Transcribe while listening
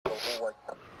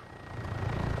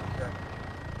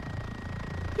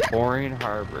Boring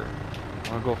Harbor. I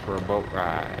wanna go for a boat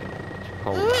ride. It's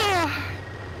cold.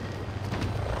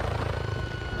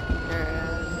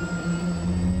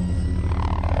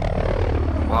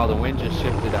 Wow, the wind just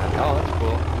shifted on. Oh, that's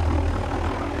cool.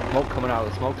 Smoke coming out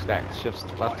of the smokestack shifts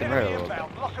left and right a little bit.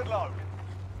 Lock and load.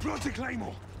 Planting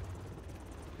Claymore.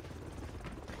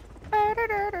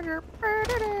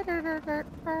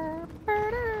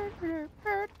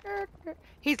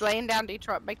 He's laying down,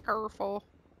 Detroit. Be careful.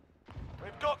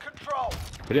 We've got control.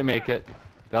 We didn't make it.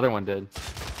 The other one did.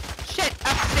 Shit,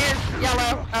 upstairs,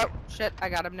 yellow. Oh, shit, I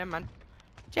got him. Never mind.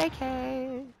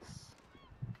 JK.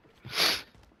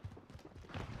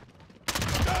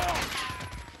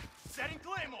 Setting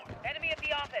Claymore. Enemy at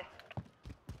the office.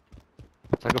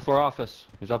 Second floor office.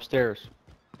 He's upstairs.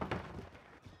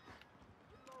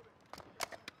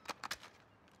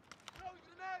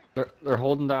 They're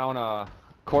holding down a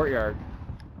courtyard.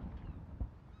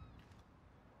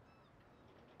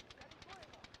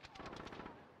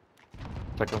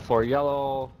 Second floor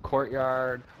yellow,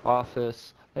 courtyard,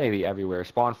 office, maybe everywhere.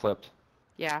 Spawn flipped.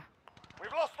 Yeah.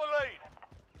 We've lost the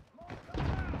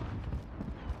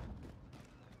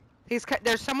lead.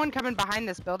 There's someone coming behind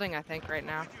this building, I think, right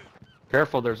now.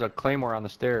 Careful, there's a claymore on the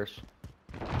stairs.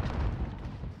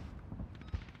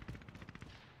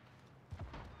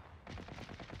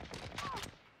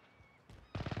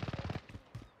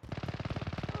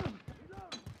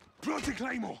 Planting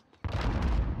Claymore.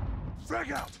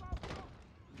 Frag out.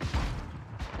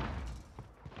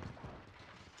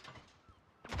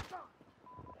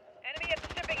 Enemy at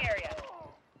the shipping area.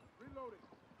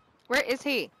 Where is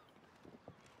he?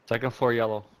 Second floor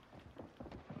yellow.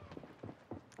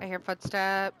 I hear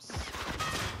footsteps.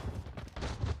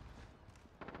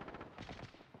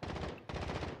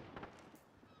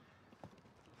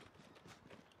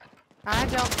 I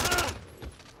don't.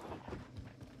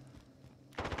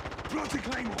 Planting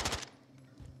Claymore.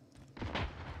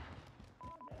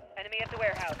 Enemy at the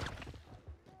warehouse.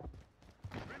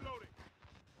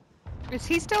 Is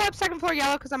he still up second floor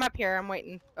yellow? Because I'm up here. I'm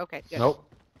waiting. Okay, good. Nope.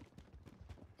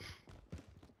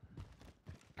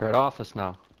 They're at office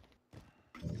now.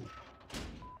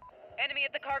 Enemy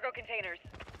at the cargo containers.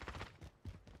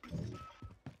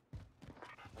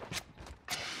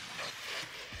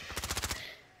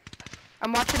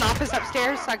 I'm watching office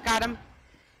upstairs. I got him.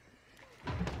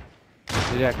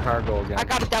 See that cargo again. I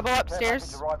got a double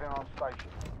upstairs. Arriving on station.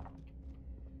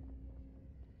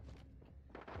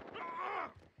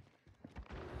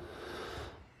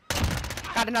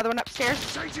 Got another one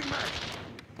upstairs. Changing mag.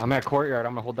 I'm at courtyard.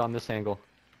 I'm gonna hold down this angle.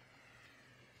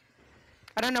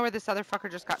 I don't know where this other fucker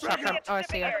just got shot from. Oh, I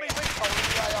see him. Enemy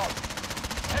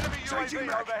UAV Enemy Changing UAV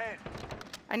mag. overhead.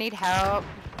 I need help.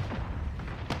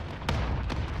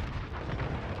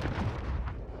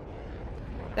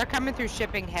 They're coming through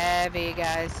shipping heavy,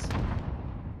 guys.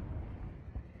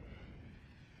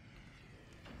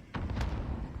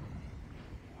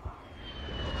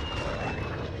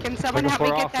 Can someone help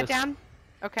me get that down?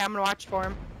 Okay, I'm gonna watch for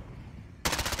him.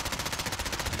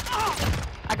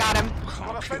 I got him.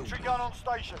 Got a sentry gun on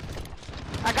station.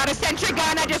 I got a sentry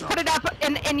gun. I just put it up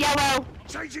in yellow.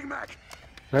 Changing mag.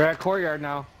 They're at courtyard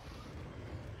now.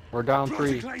 We're down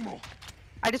Planting 3. Claymore.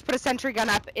 I just put a sentry gun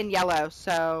up in yellow,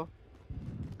 so.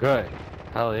 Good.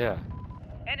 Hell yeah.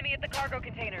 Enemy at the cargo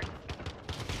containers.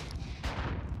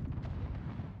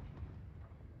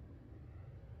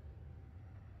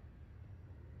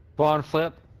 Spawn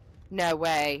flip. No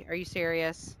way. Are you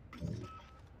serious?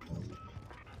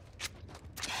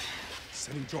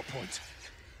 Setting drop point.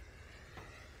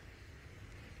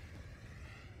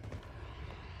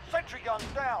 Sentry gun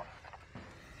down.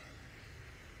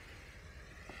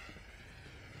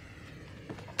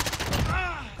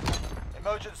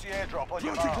 Emergency airdrop on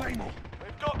your Planting mark. Claymore.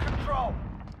 We've got control.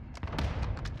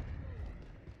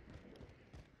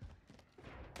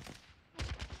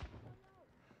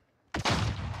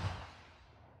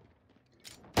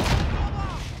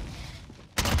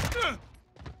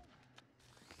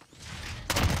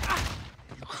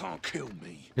 You can't kill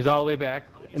me. He's all the way back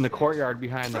in the courtyard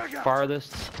behind the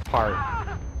farthest part.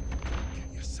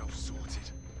 Get yourself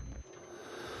sorted.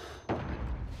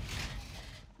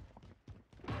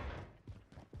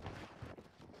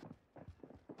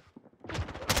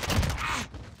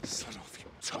 Son of you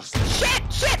tossed.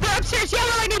 Shit! They're upstairs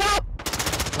yellow. I need help.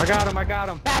 I got him. I got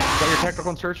him. Is that your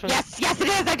technical insertion? Yes, it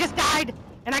is. I just died,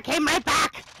 and I came right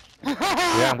back.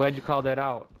 Yeah, I'm glad you called that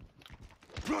out.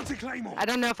 Planting Claymore. I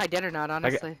don't know if I did or not,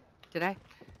 honestly. Did I?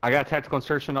 I got a tactical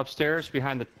insertion upstairs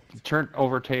behind the turned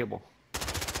over table.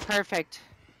 Perfect.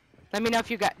 Let me know if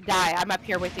you die. I'm up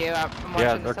here with you. I'm watching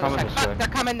Yeah, this they're other coming side. this Fuck, way. they're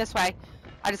coming this way.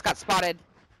 I just got spotted.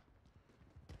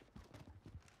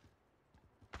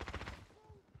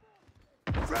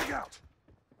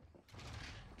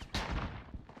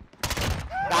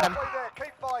 Got him. Halfway there,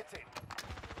 keep fighting.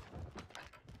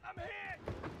 I'm here!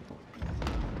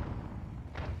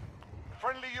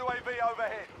 Friendly UAV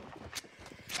overhead.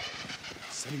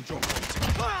 Sending drop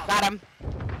point. Got him.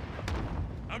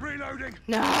 I'm reloading.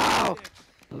 No!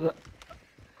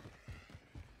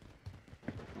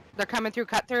 They're coming through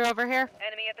cut through over here.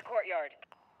 Enemy at the courtyard.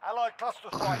 Allied cluster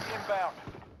strike inbound.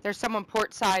 There's someone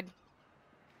port side.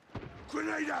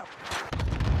 Grenade out!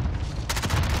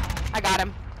 I got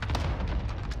him.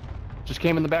 Just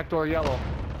came in the back door, yellow.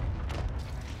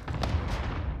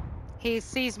 He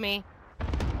sees me.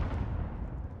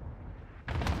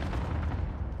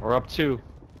 We're up 2.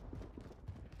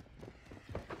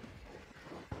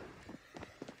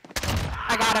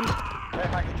 I got him. Care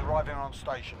package arriving on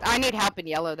station. I need help in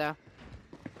yellow though.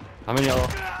 I'm in yellow.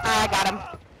 I got him.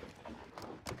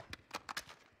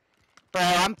 Bro,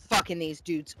 I'm fucking these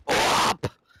dudes up.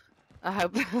 I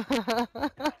hope.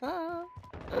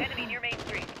 Enemy near Main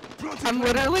Street. I'm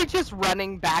literally just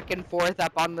running back and forth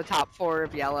up on the top floor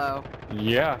of yellow.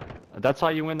 Yeah, that's how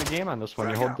you win the game on this one.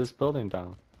 You Frag hold out. this building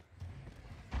down.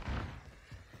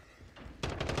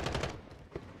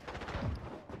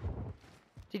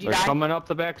 Did you They're die? coming up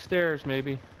the back stairs,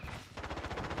 maybe.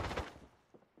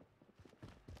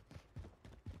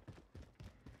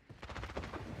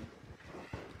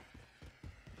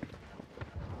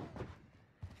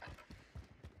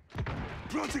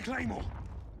 Planting Claymore.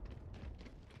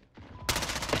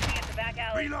 Enemy at the back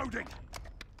alley. Reloading.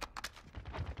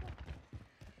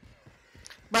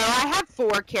 Bro, I have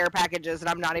 4 care packages and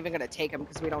I'm not even gonna take them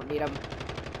because we don't need them.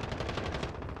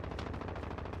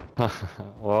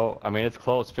 Well, I mean, it's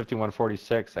close.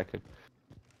 51-46. I could.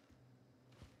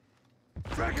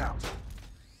 Frag out.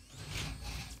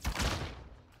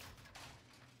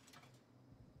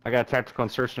 I got a tactical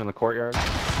insertion in the courtyard.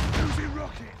 Using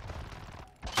rocket.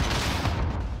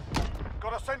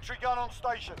 Got a sentry gun on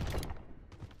station.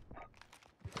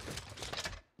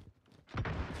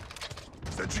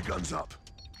 Sentry guns up.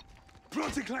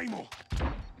 Planting Claymore.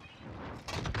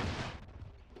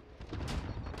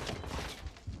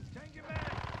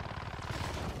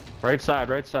 Right side,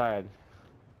 right side.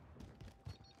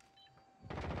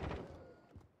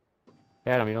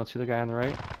 Adam, you don't see the guy on the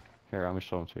right? Here, I'm gonna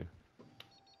show him to you.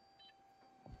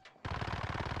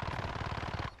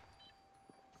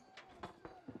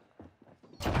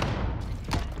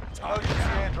 Emergency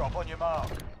airdrop on your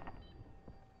mark.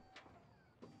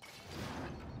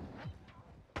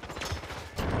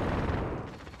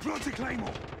 Planting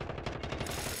Claymore.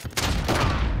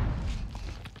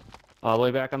 All the way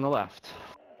back on the left.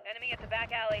 Enemy at the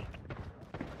back alley.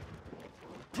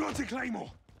 Planting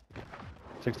Claymore.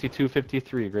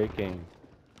 62-53, great game.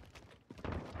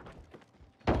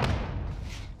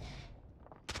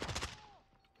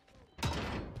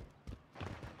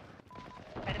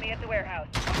 Enemy at the warehouse.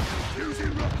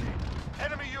 Using rocket.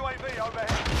 Enemy UAV overhead.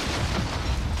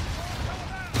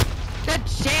 Good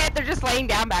shit, they're just laying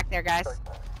down back there, guys.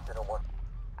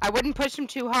 I wouldn't push them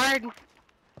too hard.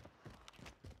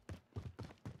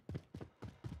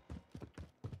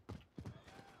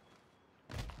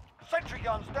 Sentry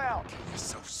guns down. Get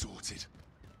yourself sorted.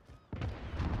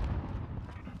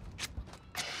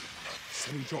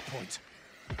 Sending drop point.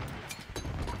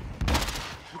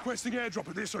 Requesting airdrop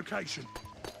at this location.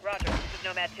 Roger, this is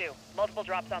Nomad 2. Multiple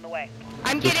drops on the way.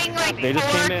 I'm getting like They 4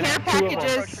 just came in, care 2 of them. Approach for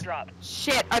packages. drop.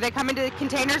 Shit, are they coming to the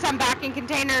containers? I'm back in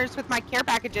containers with my care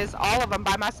packages, all of them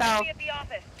by myself. Enemy at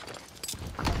the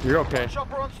office. You're okay.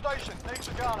 Chopper on station. Needs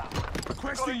a gunner.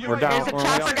 Requesting We're down. There's a We're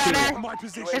chopper only up gunner. On my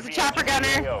position. There's a chopper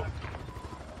gunner.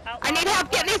 I need help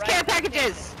getting these care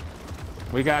packages.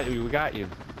 We got you. We got you.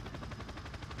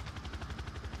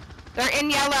 They're in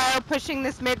yellow, pushing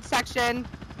this midsection.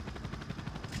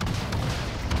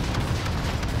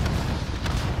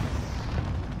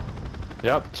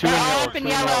 Yep, 2 They're in all yellow. up in 2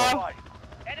 yellow. Right.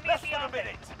 Enemy Less at the than a office.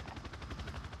 minute.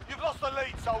 You've lost the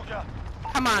lead, soldier.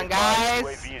 Come on, guys.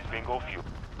 UAV is bingo fuel.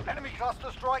 Enemy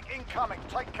cluster strike incoming.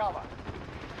 Take cover.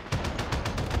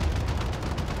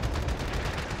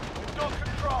 We've got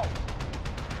control.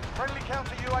 Friendly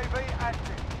counter UAV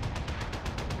active.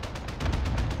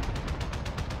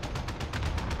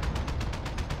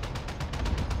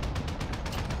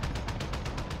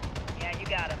 Yeah, you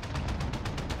got him.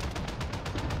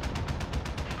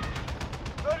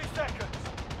 30 seconds.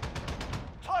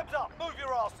 Time's up. Move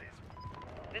your asses.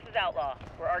 This is Outlaw.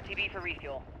 We're RTB for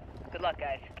refuel. Good luck,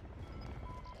 guys.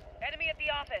 Enemy at the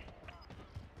office.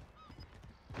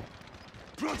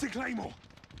 Planting Claymore.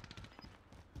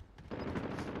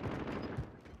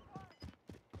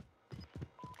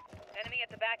 Enemy at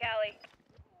the back alley.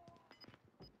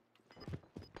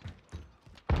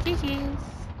 GG's.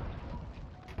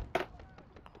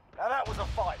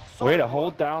 Way to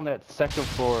hold down that second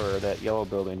floor or that yellow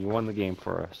building. You won the game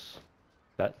for us.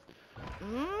 That.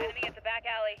 Enemy at the back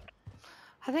alley.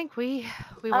 I think we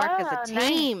work as a nice.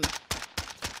 team.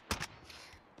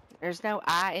 There's no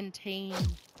I in team. Oh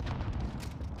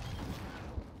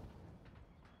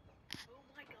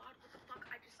my god, what the fuck?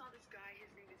 I just saw this guy,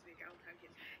 his name is Vic Altakian.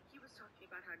 He was talking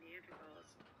about how Neanderthals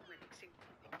went extinct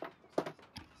because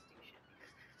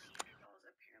Neanderthals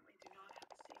apparently do not have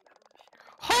the same evolution.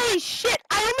 Holy shit!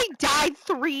 I only died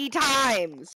 3 times!